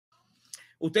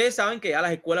Ustedes saben que ya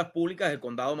las escuelas públicas del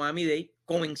condado Miami-Dade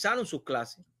comenzaron sus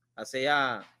clases hace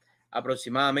ya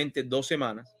aproximadamente 2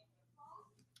 semanas.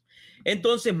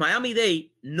 Entonces,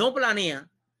 Miami-Dade no planea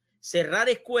cerrar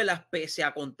escuelas pese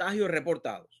a contagios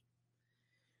reportados.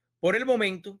 Por el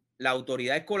momento, la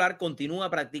autoridad escolar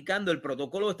continúa practicando el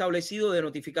protocolo establecido de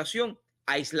notificación,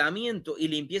 aislamiento y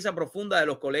limpieza profunda de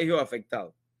los colegios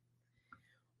afectados.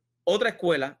 Otra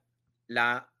escuela,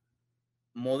 la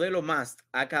Modelo Mast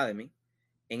Academy,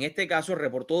 en este caso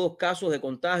reportó 2 casos de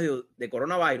contagio de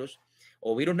coronavirus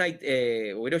o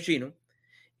virus chino,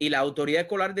 y la autoridad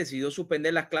escolar decidió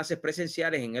suspender las clases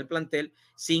presenciales en el plantel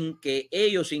sin que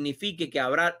ello signifique que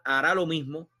hará lo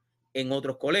mismo en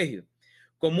otros colegios.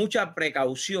 Con mucha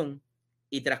precaución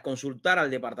y tras consultar al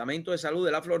Departamento de Salud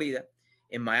de la Florida,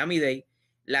 en Miami-Dade,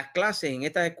 las clases en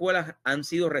estas escuelas han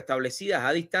sido restablecidas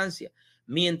a distancia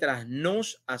mientras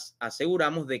nos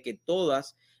aseguramos de que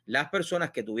todas las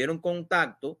personas que tuvieron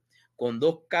contacto con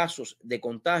 2 casos de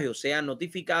contagio sean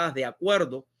notificadas de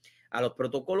acuerdo a los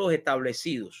protocolos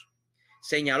establecidos,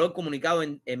 señaló el comunicado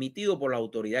emitido por la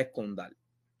autoridad escolar.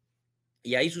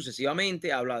 Y ahí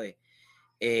sucesivamente habla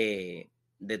de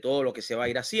todo lo que se va a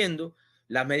ir haciendo.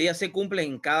 Las medidas se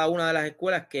cumplen en cada una de las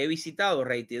escuelas que he visitado,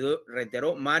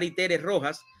 reiteró Mari Teres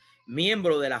Rojas,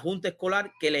 miembro de la Junta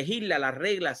Escolar que legisla las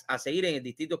reglas a seguir en el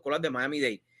Distrito Escolar de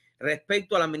Miami-Dade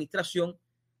respecto a la administración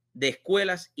de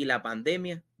escuelas y la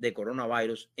pandemia de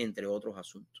coronavirus, entre otros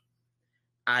asuntos.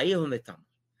 Ahí es donde estamos.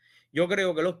 Yo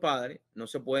creo que los padres no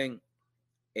se pueden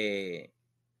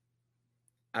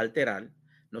alterar,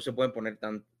 no se pueden poner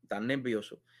tan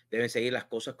nerviosos, deben seguir las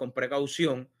cosas con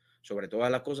precaución, sobre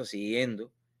todas las cosas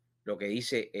siguiendo lo que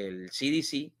dice el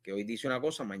CDC, que hoy dice una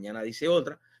cosa, mañana dice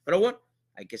otra, pero bueno,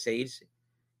 hay que seguirse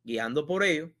guiando por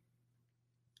ello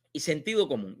y sentido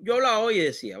común. Yo hablaba hoy y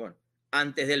decía, bueno,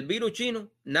 antes del virus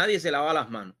chino nadie se lavaba las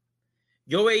manos.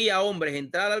 Yo veía a hombres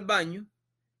entrar al baño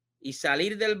y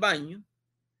salir del baño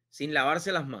sin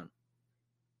lavarse las manos.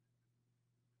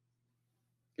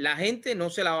 La gente no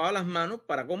se lavaba las manos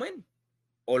para comer,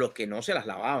 o los que no se las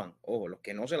lavaban, ojo, los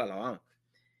que no se las lavaban.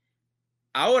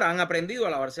 Ahora han aprendido a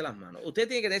lavarse las manos. Usted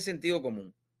tiene que tener sentido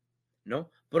común,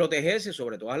 ¿no? Protegerse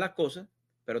sobre todas las cosas,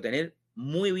 pero tener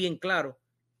muy bien claro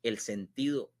el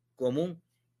sentido común,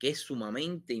 que es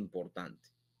sumamente importante,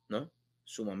 ¿no?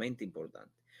 Sumamente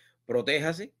importante.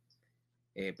 Protéjase,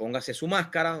 póngase su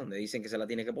máscara, donde dicen que se la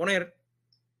tiene que poner.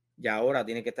 Ya ahora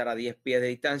tiene que estar a 10 pies de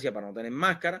distancia para no tener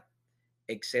máscara,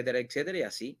 etcétera, etcétera. Y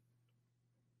así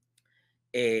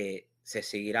se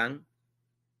seguirán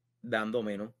dando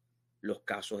menos los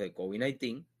casos de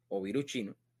COVID-19 o virus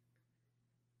chino,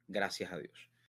 gracias a Dios.